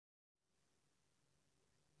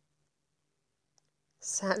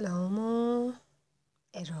سلام و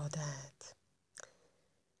ارادت.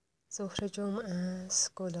 ظهر جمعه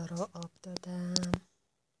است، گلا را آب دادم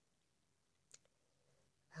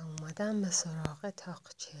و اومدم به سراغ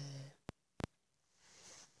تاقچه.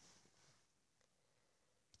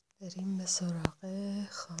 بریم به سراغ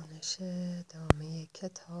خوانش ادامه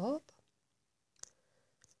کتاب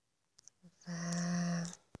و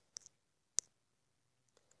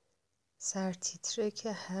سرتیتری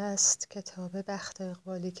که هست کتاب بخت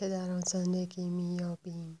اقبالی که در آن زندگی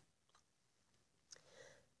میابیم.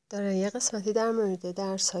 داره یه قسمتی در مورد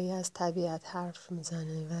درس‌های از طبیعت حرف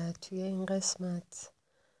میزنه و توی این قسمت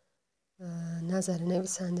نظر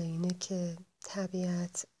نویسنده اینه که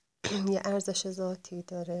طبیعت یه ارزش ذاتی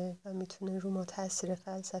داره و میتونه رو ما تاثیر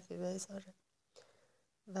فلسفی بذاره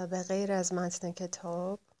و به غیر از متن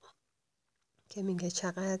کتاب که میگه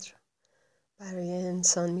چقدر برای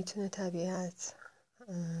انسان میتونه طبیعت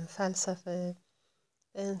فلسفه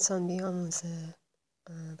به انسان بیاموزه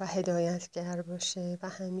و هدایتگر باشه و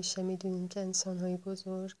همیشه میدونیم که انسان‌های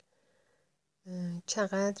بزرگ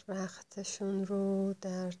چقدر وقتشون رو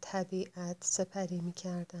در طبیعت سپری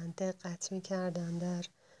میکردن، دقت میکردن در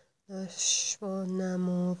نشو و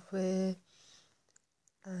نمو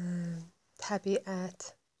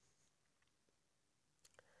طبیعت.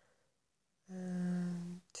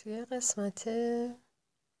 توی قسمت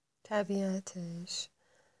طبیعتش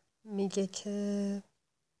میگه که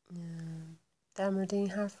در مورد این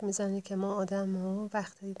حرف میزنه که ما آدم ها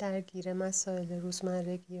وقتی درگیر مسائل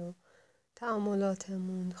روزمرگی و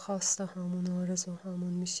تعاملاتمون، خواسته هامون و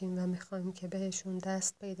آرزوهامون میشیم و میخوایم که بهشون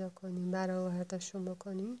دست پیدا کنیم، برآوردشون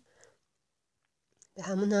بکنیم، به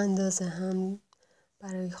همون اندازه هم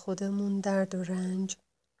برای خودمون درد و رنج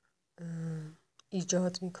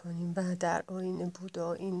ایجاد میکنیم و در آیین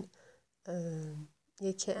بودا این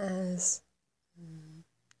یکی از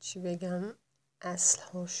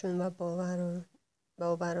اصلهاشون و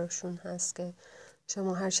باوراشون هست که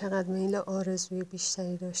شما هر چقدر میل آرزوی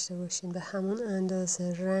بیشتری داشته باشین به همون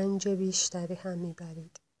اندازه رنج بیشتری هم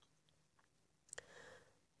میبرید.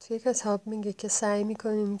 توی کتاب میگه که سعی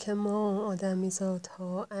میکنیم که ما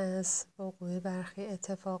آدمیزادها از وقوع برخی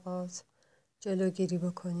اتفاقات جلوگیری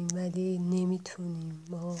بکنیم ولی نمیتونیم.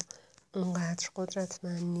 ما اونقدر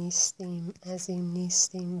قدرتمند نیستیم، عظیم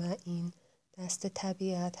نیستیم و این دست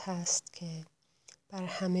طبیعت هست که بر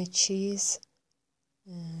همه چیز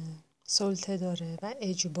سلطه داره و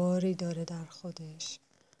اجباری داره در خودش.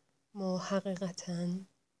 ما حقیقتاً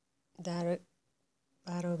در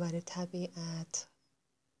برابر طبیعت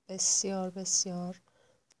بسیار بسیار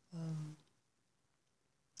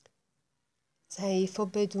ضعیف و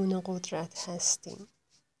بدون قدرت هستیم.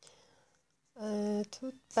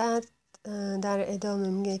 تو بعد در ادامه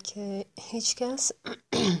میگه که هیچ کس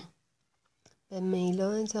به میل و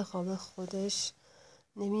انتخاب خودش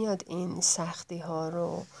نمیاد این سختی ها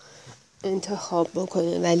رو انتخاب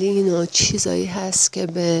بکنه، ولی اینا چیزایی هست که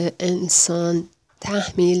به انسان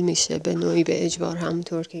تحمیل میشه به نوعی به اجبار،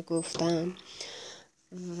 همونطور که گفتم،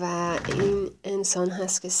 و این انسان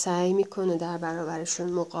هست که سعی میکنه در برابرشون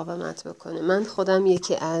مقاومت بکنه. من خودم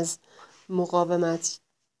یکی از مقاومت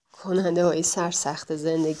کننده های سرسخت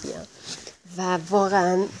زندگیم و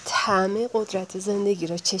واقعا طعم قدرت زندگی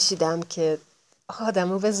رو چشیدم که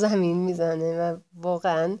آدمو به زمین میزنه و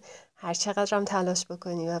واقعا هر چقدر هم تلاش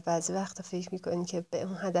بکنی و بعضی وقتا فکر میکنی که به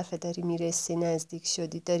اون هدف داری میرسی، نزدیک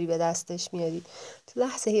شدی، داری به دستش میاری، تو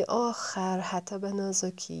لحظه آخر حتی به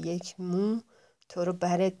نازکی یک مو تو رو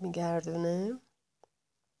برت میگردونه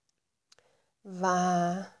و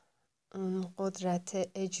اون قدرت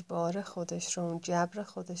اجبار خودش رو، اون جبر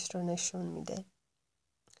خودش رو نشون میده.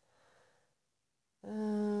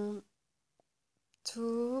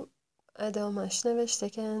 تو ادامهش نوشته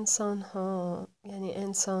که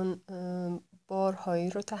انسان بارهایی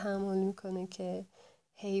رو تحمل میکنه که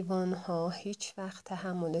حیوان‌ها هیچ وقت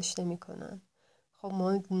تحملش نمیکنن. خب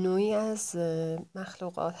ما نوعی از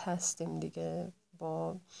مخلوقات هستیم دیگه،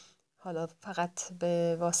 با حالا فقط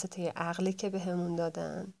به واسطه عقلی که بهمون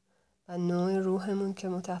دادن و نوع روحمون که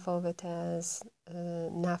متفاوته از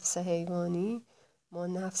نفس حیوانی، ما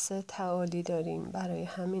نفس تعالی داریم. برای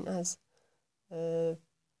همین از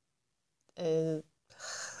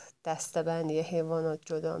دسته‌بندی حیوانات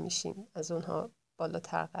جدا میشیم، از اونها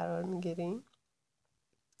بالاتر قرار میگیریم.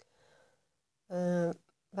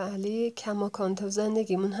 ولی کماکان تو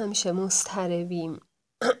زندگیمون همیشه مضطربیم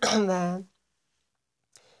و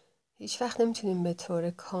هیچ وقت نمیتونیم به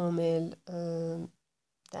طور کامل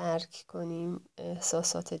درک کنیم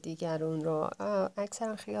احساسات دیگرون رو.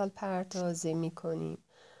 اکثرا خیال پردازی میکنیم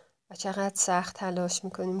و چقدر سخت تلاش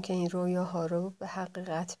میکنیم که این رویاها رو به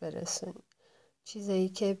حقیقت برسونیم. چیزایی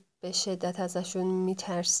که به شدت ازشون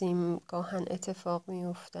میترسیم گاهن اتفاق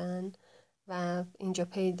میفتن و اینجا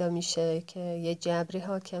پیدا میشه که یه جبری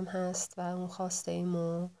حاکم هست و اون خواسته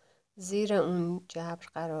ایمو زیر اون جبر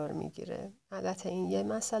قرار میگیره. البته این یه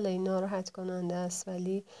مسئله ناراحت کننده است،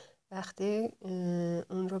 ولی وقتی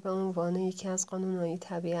اون رو به عنوان یکی از قانونهای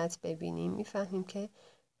طبیعت ببینیم میفهمیم که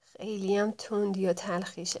خیلی هم تند یا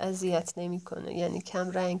تلخیش اذیت نمیکنه، یعنی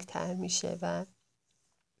کم رنگ تر میشه و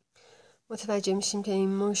متوجه میشیم که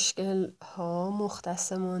این مشکل ها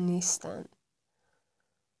مختص ما نیستن.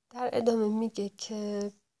 در ادامه میگه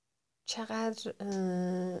که چقدر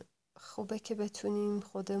خوبه که بتونیم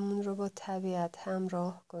خودمون رو با طبیعت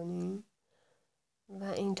همراه کنیم و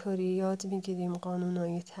اینطوری یاد میگیریم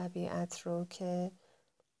قانونهای طبیعت رو که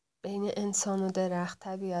بین انسان و درخت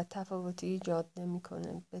طبیعت تفاوتی ایجاد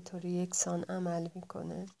نمیکنه، به طور یکسان عمل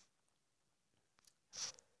میکنه.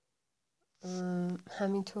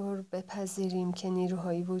 همینطور بپذیریم که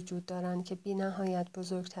نیروهایی وجود دارن که بی نهایت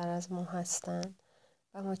بزرگتر از ما هستن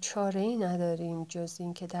و ما چاره‌ای نداریم جز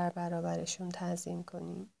این که در برابرشون تعظیم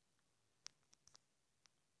کنیم.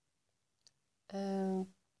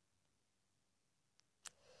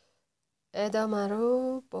 ادامه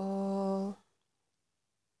رو با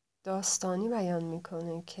داستانی بیان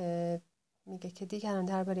میکنه که میگه که دیگران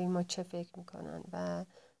درباره ما چه فکر میکنن و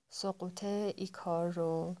سقوط ایکار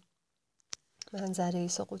رو، منظره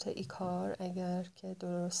سقوط ایکار اگر که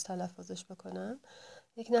درست تلفظش بکنم،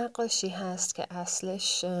 یک نقاشی هست که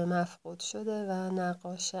اصلش مفقود شده و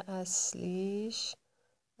نقاش اصلیش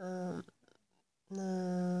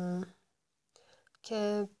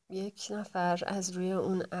که یک نفر از روی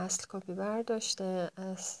اون اصل کپی برداشته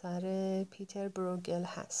اثر پیتر بروگل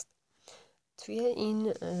هست. توی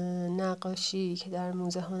این نقاشی که در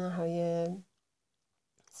موزه هنرهای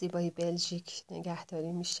زیبایی بلژیک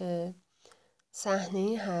نگهداری میشه،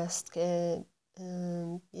 صحنه‌ای هست که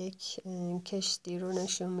یک کشتی رو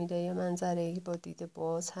نشون میده یا منظره‌ای با دید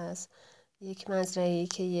باز هست، یک مزرعه‌ای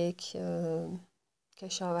که یک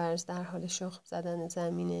کشاورز در حال شخم زدن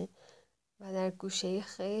زمینه و در گوشه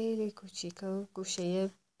خیلی کوچیک و گوشه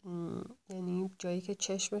یعنی جایی که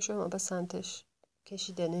چشم شما به سمتش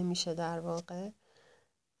کشیده نمیشه در واقع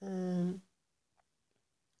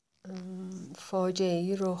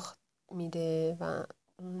فاجعه‌ای رخ میده و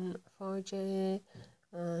اون فاجعه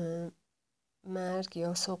مرگ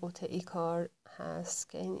یا سقوط ایکار هست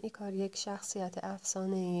که این ایکار یک شخصیت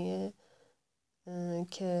افسانه‌ایه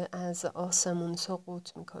که از آسمون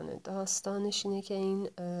سقوط میکنه. داستانش اینه که این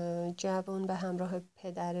جوان به همراه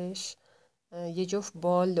پدرش یه جفت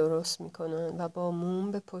بال درست میکنن و با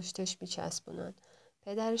موم به پشتش میچسبونن.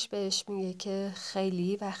 پدرش بهش میگه که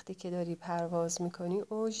خیلی وقتی که داری پرواز میکنی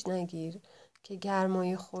اوج نگیر که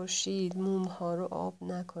گرمای خورشید موم ها رو آب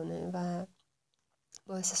نکنه و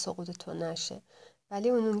باعث سقوط تو نشه، ولی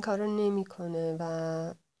اون کار رو نمیکنه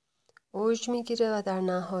و اوج میگیره و در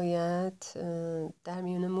نهایت در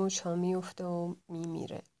میون موج ها میفته و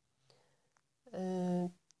میمیره.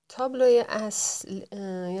 تابلوی اصل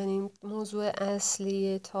یعنی موضوع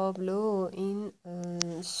اصلی تابلو این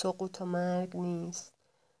سقوط و مرگ نیست.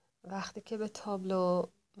 وقتی که به تابلو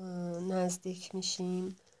نزدیک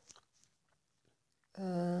میشیم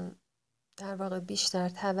در واقع بیشتر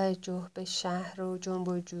توجه به شهر و جنب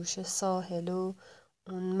و جوش ساحل و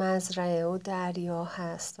اون مزرعه و دریا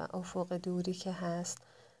هست و افق دوری که هست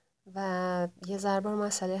و یه ضربار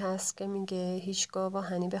مسئله هست که میگه هیچگاه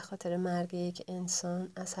واهنی به خاطر مرگ یک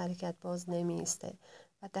انسان از حرکت باز نمیسته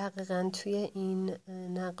و دقیقاً توی این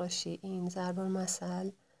نقاشی این ضربار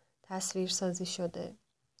مسئل تصویر سازی شده.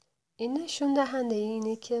 این نشون دهنده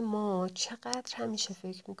اینه که ما چقدر همیشه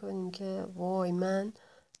فکر میکنیم که وای من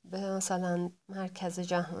به مثلا مرکز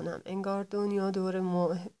جهانم، انگار دنیا دور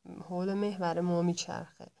ما حول محور ما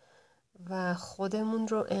میچرخه و خودمون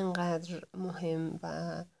رو انقدر مهم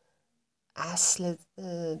و اصل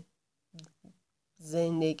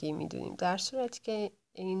زندگی میدونیم، در صورتی که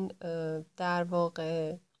این در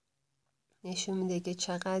واقع نشون میده که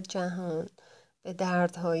چقدر جهان به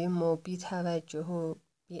دردهای ما بی توجه و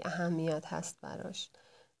بی اهمیت هست براش.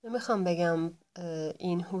 نمیخوام بگم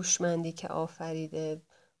این هوشمندی که آفریده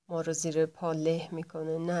ما رو زیر پا له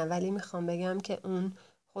میکنه، نه، ولی میخوام بگم که اون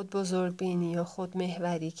خود بزرگبینی یا خود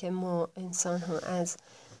محوری که ما انسان ها از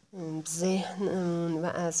ذهنمون و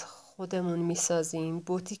از خودمون میسازیم،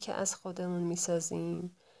 بوتی که از خودمون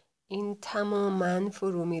میسازیم، این تماماً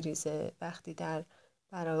فرو میریزه وقتی در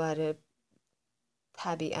برابر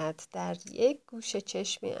طبیعت در یک گوشه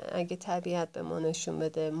چشمی اگه طبیعت به ما نشون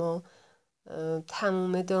بده ما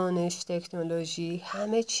تمام دانش، تکنولوژی،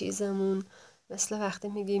 همه چیزمون مثل وقتی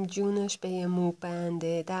میگیم جونش به یه مو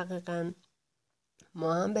بنده، دقیقاً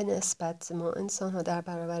ما هم به نسبت ما انسان ها در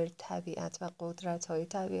برابر طبیعت و قدرت های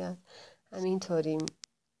طبیعت همینطوریم،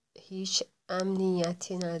 هیچ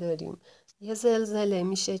امنیتی نداریم. یه زلزله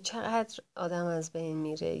میشه چقدر آدم از بین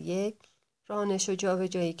میره، یک رانش و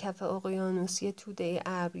جابجایی کف اقیانوس، یه توده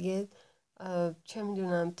ابر، یه چه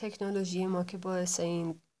میدونم تکنولوژی ما که باعث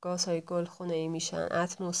این گازهای گلخانه‌ای میشن،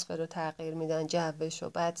 اتمسفر رو تغییر میدن، جوش، و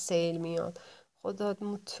بعد سیل میاد.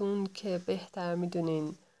 خداتون که بهتر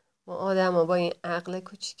میدونین ما آدما با این عقل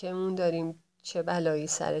کوچیکمون داریم چه بلایی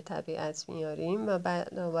سر طبیعت میاریم، و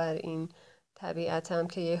بنابراین طبیعت هم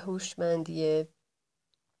که یه هوشمندی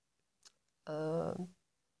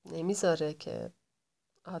نمیذاره که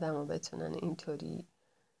آدما بتونن اینطوری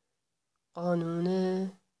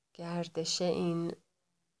قانون گردش این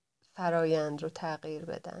فرایند رو تغییر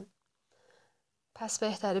بدن. پس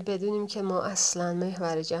بهتره بدونیم که ما اصلا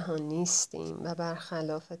محور جهان نیستیم و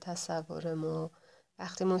برخلاف تصور ما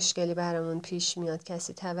وقتی مشکلی برامون پیش میاد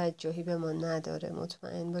کسی توجهی به ما نداره.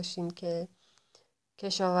 مطمئن باشین که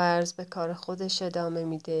کشاورز به کار خودش ادامه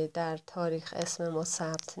میده، در تاریخ اسم ما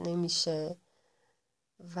ثبت نمیشه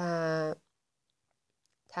و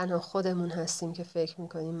تنها خودمون هستیم که فکر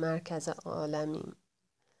میکنیم مرکز عالمیم.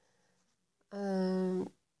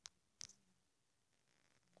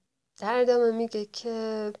 در ادامه میگه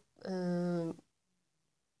که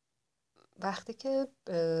وقتی که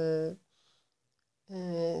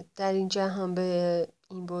در این جهان به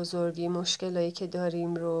این بزرگی مشکلایی که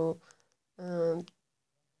داریم رو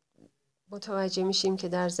متوجه میشیم که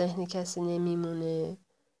در ذهن کسی نمیمونه،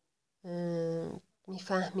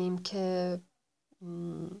 میفهمیم که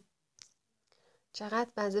چقدر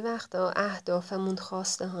بعضی وقتا اهدافمون،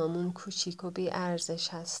 خواسته هامون کوچیک و بی ارزش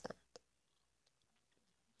هستن.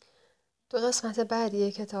 تو قسمت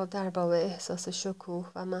بعدی کتاب در باب احساس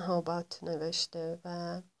شکوه و مهابت نوشته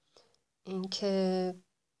و اینکه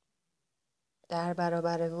در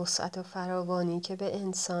برابر وسعت و فراوانی که به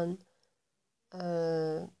انسان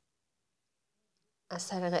از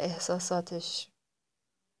طریق احساساتش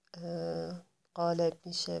غالب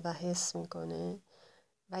میشه و حس میکنه،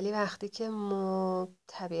 ولی وقتی که ما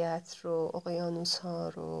طبیعت رو، اقیانوس ها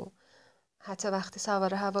رو، حتی وقتی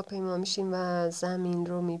سوار هواپیما میشیم و زمین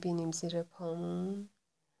رو میبینیم زیر پامون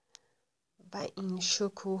و این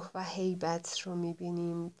شکوه و هیبت رو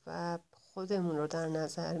میبینیم و خودمون رو در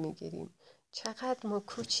نظر میگیریم، چقدر ما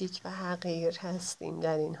کوچیک و حقیر هستیم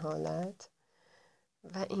در این حالت.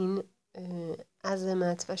 و این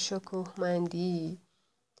عظمت و شکوهمندی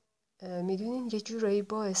میدونین یه جورایی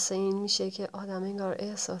باعث این میشه که آدم انگار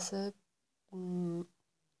احساس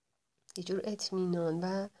یه جور اطمینان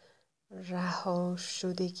و رها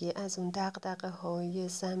شدگی از اون دغدغه های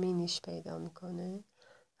زمینیش پیدا میکنه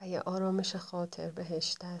و یه آرامش خاطر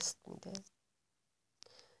بهش دست میده.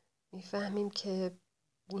 میفهمیم که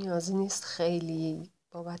نیازی نیست خیلی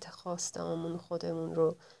بابت خواسته‌هامون خودمون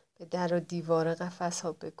رو به در و دیوار قفس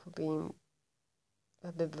ها بکوبیم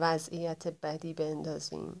و به وضعیت بدی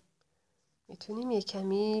بندازیم. میتونیم یه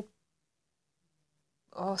کمی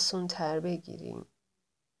آسون تر بگیریم،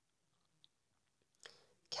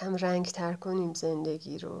 کم رنگ تر کنیم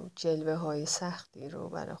زندگی رو، جلوه های سختی رو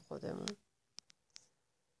برای خودمون.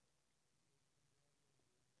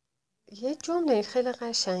 یه جمله خیلی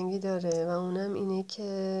قشنگی داره و اونم اینه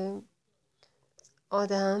که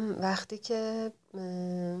آدم وقتی که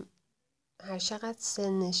هر چقدر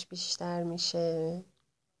سنش بیشتر میشه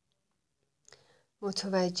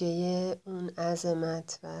متوجه اون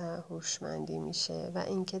عظمت و هوشمندی میشه و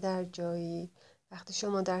اینکه در جایی وقتی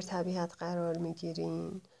شما در طبیعت قرار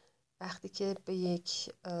میگیرین، وقتی که به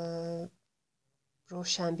یک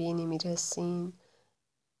روشنبینی میرسین،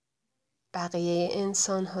 بقیه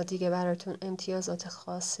انسان ها دیگه براتون امتیازات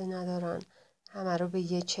خاصی ندارن، همه رو به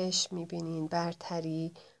یه چشم میبینین،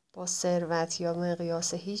 برتری با ثروت یا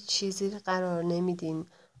مقیاس هیچ چیزی قرار نمیدین،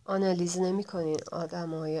 آنالیز نمیکنین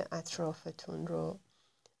آدمای اطرافتون رو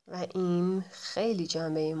و این خیلی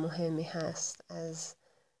جنبه مهمی هست از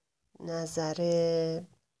نظر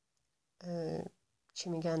چی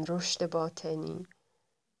میگن رشد باطنی.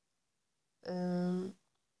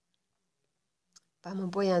 و ما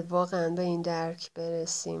باید واقعا به این درک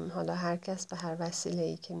برسیم، حالا هر کس به هر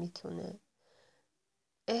وسیله‌ای که میتونه.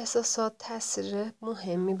 احساسات تاثیر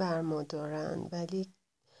مهمی بر ما دارن، ولی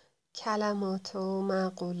کلمات و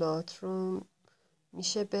معقولات رو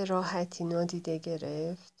میشه به راحتی نادیده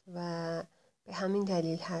گرفت و به همین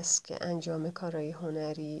دلیل هست که انجام کارهای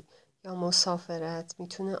هنری یا مسافرت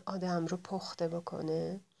میتونه آدم رو پخته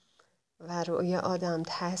بکنه و روی آدم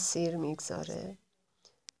تاثیر میگذاره.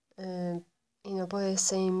 اینا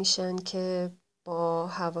باعث این میشن که با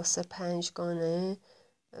حواس پنجگانه،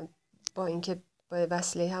 با اینکه با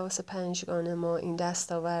وسیله حواس پنجگانه ما این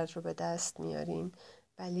دستاورد رو به دست میاریم،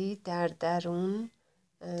 ولی در درون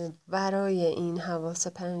ورای این حواس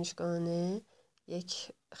پنجگانه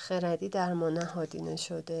یک خردی در ما نهادینه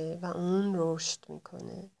شده و اون رشد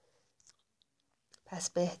میکنه. پس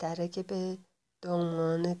بهتره که به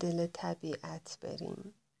دامان دل طبیعت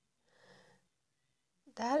بریم.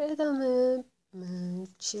 در ادامه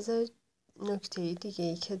نکته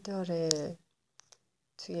دیگه‌ای که داره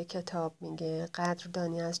توی کتاب میگه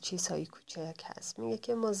قدردانی از چیزهای کوچک هست. میگه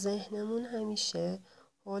که ما ذهنمون همیشه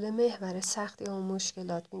حول محور سختی و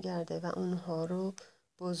مشکلات میگرده و اونها رو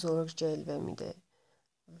بزرگ جلوه میده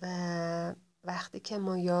و وقتی که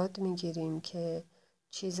ما یاد میگیریم که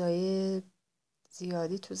چیزهای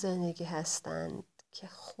زیادی تو زندگی هستن که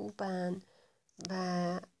خوبن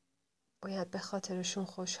و باید به خاطرشون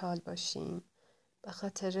خوشحال باشیم، به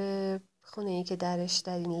خاطر خونه‌ای که درش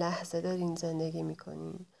در این لحظه دارین زندگی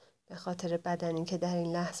میکنین، به خاطر بدنی که در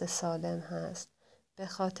این لحظه سالم هست، به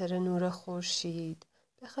خاطر نور خورشید،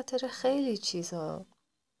 به خاطر خیلی چیزا.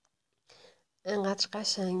 انقدر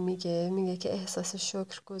قشنگ میگه که احساس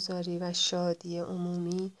شکرگزاری و شادی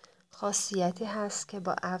عمومی خاصیتی هست که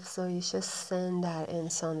با افزایش سن در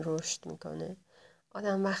انسان رشد میکنه.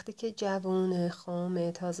 آدم وقتی که جوونه،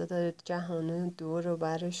 خامه، تازه داره جهان دور و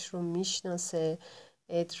برش رو میشناسه،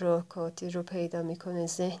 ادراکاتی رو پیدا میکنه،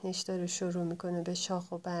 ذهنش داره شروع میکنه به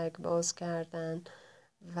شاخ و برگ باز کردن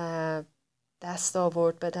و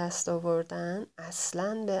دستاورد به دست آوردن،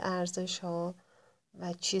 اصلاً به ارزش ها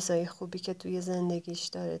و چیزای خوبی که توی زندگیش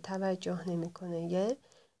داره توجه نمیکنه. یه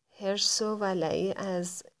حرص و ولعی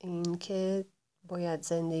از این که باید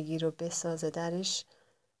زندگی رو بسازه درش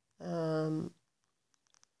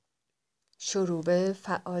شروع به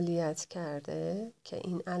فعالیت کرده که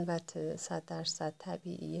این البته 100%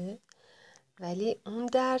 طبیعیه، ولی اون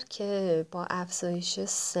درک با افزایش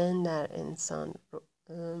سن در انسان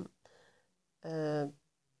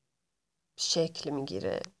شکل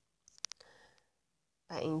میگیره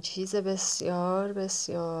و این چیز بسیار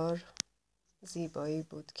بسیار زیبایی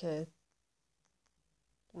بود که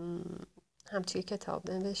هم توی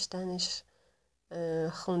کتاب نوشتنش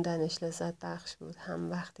خوندنش لذت بخش بود،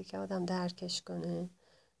 هم وقتی که آدم درکش کنه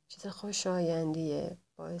چیز خوشایندیه.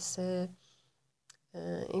 باعث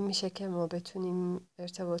این میشه که ما بتونیم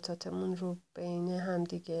ارتباطاتمون رو بین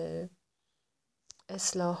همدیگه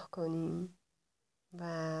اصلاح کنیم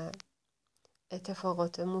و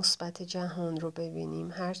اتفاقات مثبت جهان رو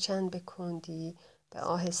ببینیم. هرچند به کندی به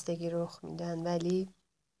آهستگی رخ میدن، ولی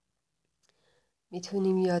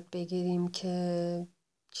میتونیم یاد بگیریم که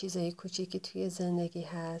چیزای کوچیکی توی زندگی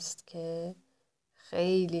هست که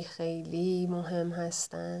خیلی خیلی مهم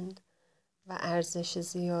هستند و ارزش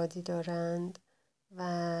زیادی دارند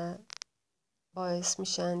و باعث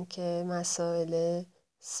میشن که مسائل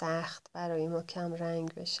سخت برای ما کم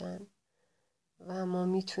رنگ بشن و ما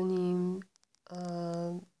میتونیم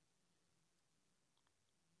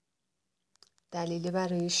دلیل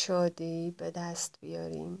برای شادی به دست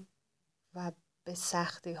بیاریم و به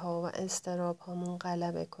سختی ها و اضطراب هامون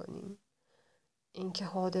غلبه کنیم. اینکه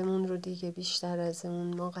حالمون رو دیگه بیشتر از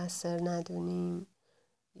اون مقصر ندونیم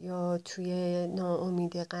یا توی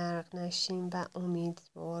ناامیدی غرق نشیم و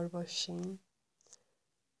امیدوار باشیم.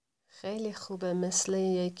 خیلی خوبه، مثل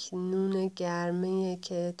یک نون گرمه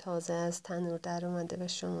که تازه از تنور در اومده و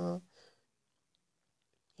شما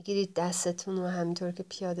میگیرید دستتون و همینطور که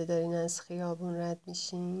پیاده دارین از خیابون رد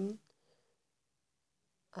میشین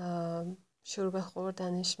شروع به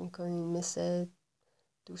خوردنش میکنین. مثل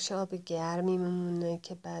دوش آب گرمی میمونه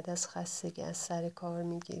که بعد از خستگی از سر کار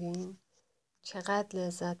میگیرین. چقدر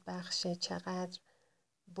لذت بخشه، چقدر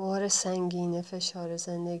بار سنگین فشار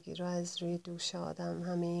زندگی رو از روی دوش آدم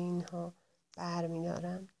همه اینها بر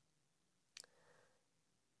میدارن.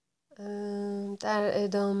 در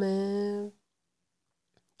ادامه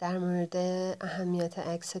در مورد اهمیت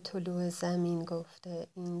عکس طلوع زمین گفته.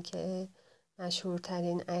 این که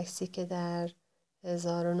مشهورترین عکسی که در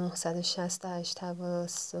 1968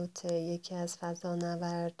 توسط یکی از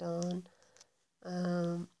فضانوردان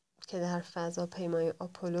که در فضاپیمای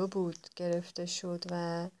آپولو بود گرفته شد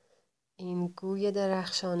و این گوی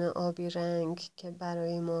درخشان آبی رنگ که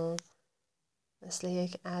برای ما مثل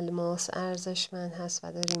یک الماس ارزشمند هست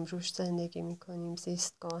و داریم روش زندگی میکنیم،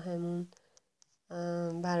 زیستگاهمون،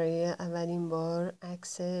 برای اولین بار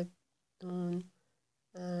عکس اون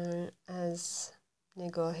از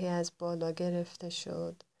نگاهی از بالا گرفته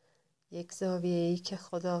شد. یک زاویه‌ای که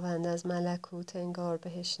خداوند از ملکوت انگار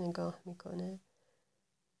بهش نگاه میکنه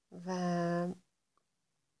و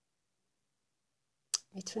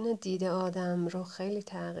میتونه دید آدم رو خیلی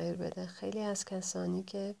تغییر بده. خیلی از کسانی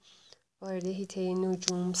که وارد حیطه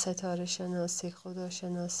نجوم، ستاره شناسی، خدا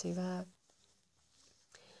شناسی و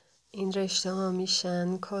این رشته ها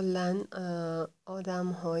میشن. کلن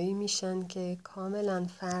آدم هایی میشن که کاملا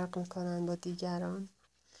فرق میکنن با دیگران.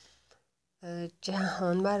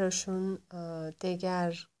 جهان براشون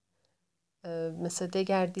مثل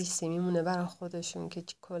دگردیسی میمونه برای خودشون که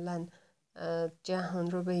کلن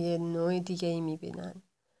جهان رو به یه نوع دیگه ای میبینن.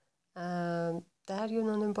 در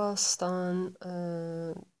یونان باستان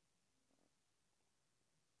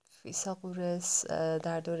فیثاغورس،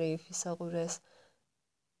 در دوره فیثاغورس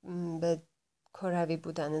به کروی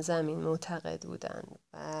بودن زمین معتقد بودن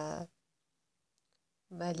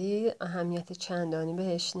ولی اهمیت چندانی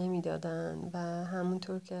بهش نمیدادن و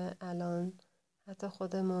همونطور که الان حتی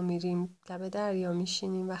خود ما میریم لب دریا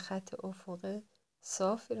میشینیم و خط افق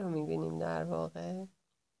صافی رو میبینیم در واقع،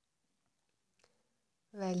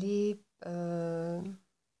 ولی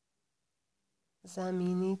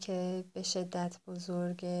زمینی که به شدت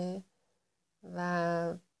بزرگه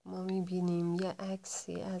و ما میبینیم یه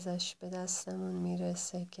عکسی ازش به دستمون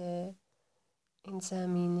میرسه که این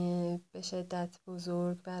زمینه به شدت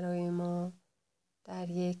بزرگ برای ما در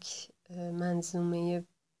یک منظومه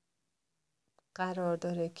قرار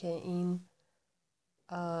داره که این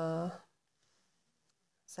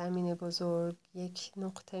زمین بزرگ یک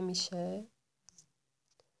نقطه میشه،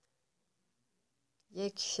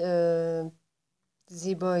 یک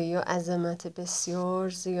زیبایی و عظمت بسیار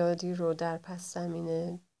زیادی رو در پس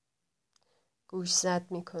زمینه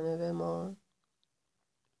گوشزد میکنه به ما.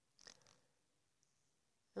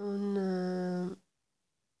 اون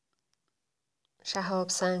شهاب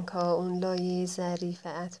سنگ ها، اون لایه ظریف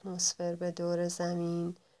اتمسفر به دور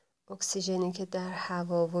زمین، اکسیژنی که در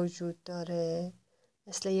هوا وجود داره،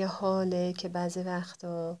 مثل یه حاله که بعضی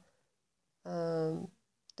وقتا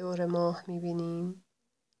دور ماه میبینیم.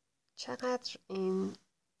 چقدر این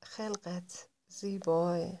خلقت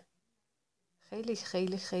زیباه، خیلی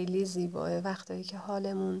خیلی خیلی زیباه. وقتایی که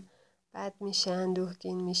حالمون بد میشه،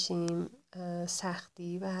 اندوهگین میشیم،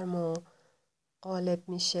 سختی بر ما غالب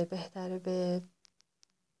میشه، بهتره به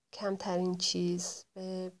کمترین چیز،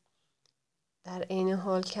 به در عین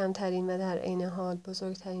حال کمترین و در عین حال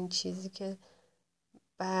بزرگترین چیزی که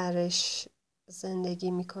برش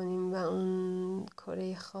زندگی میکنیم و اون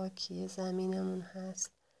کره خاکی زمینمون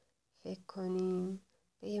هست فکر کنیم،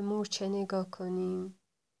 به یه مورچه نگاه کنیم.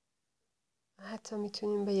 حتی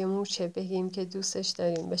میتونیم به یه مورچه بگیم که دوستش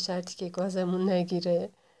داریم به شرطی که گازمون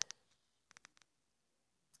نگیره.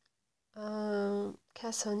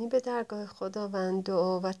 کسانی به درگاه خداوند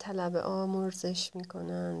دعا و طلب آمرزش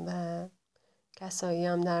میکنن و کسایی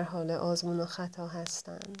هم در حال آزمون و خطا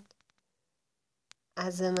هستند.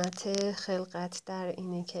 عظمت خلقت در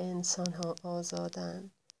اینه که انسان ها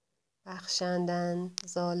آزادن، بخشندن،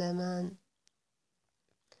 ظالمن.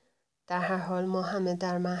 در هر حال ما همه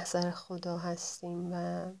در محضر خدا هستیم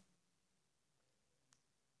و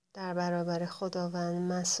در برابر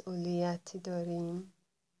خداوند مسئولیتی داریم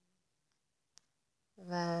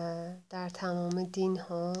و در تمام دین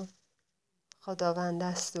ها خداوند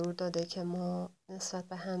دستور داده که ما نسبت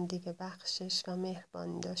به همدیگه بخشش و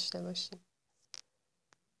مهربانی داشته باشیم.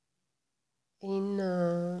 این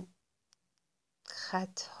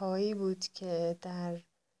خطهایی بود که در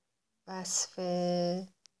وصف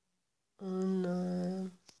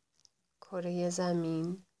اون کره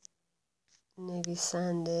زمین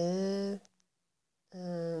نویسنده،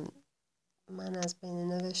 من از بین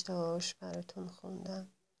نوشته‌هاش براتون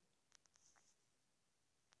خوندم.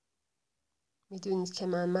 میدونید که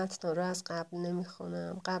من متن رو از قبل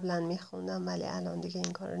نمیخونم، قبلا میخوندم ولی الان دیگه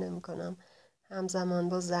این کار رو نمیکنم. همزمان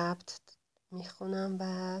با ضبط میخونم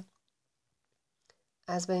و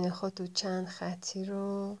از بین خطوط چند خطی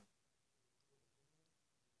رو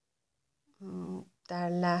در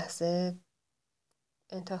لحظه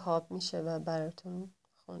انتخاب میشه و براتون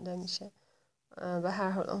خونده میشه. به هر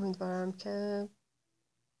حال امیدوارم که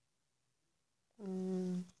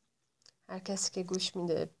هر کسی که گوش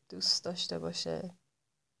میده دوست داشته باشه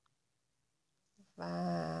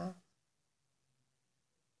و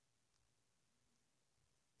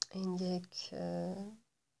این یک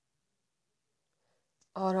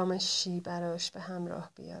آرامشی براش به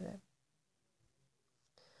همراه بیاره.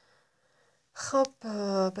 خب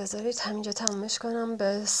بذارید همینجا تمامش کنم.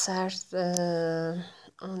 به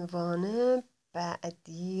عنوان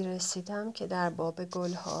بعدی رسیدم که در باب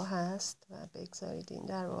گلها هست و بگذارید این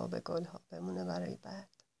در باب گلها بمونه برای بعد.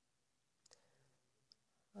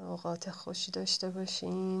 اوقات خوشی داشته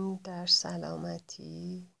باشین، در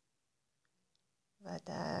سلامتی و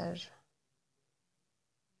در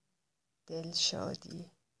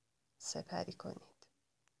دلشادی سپری کنید.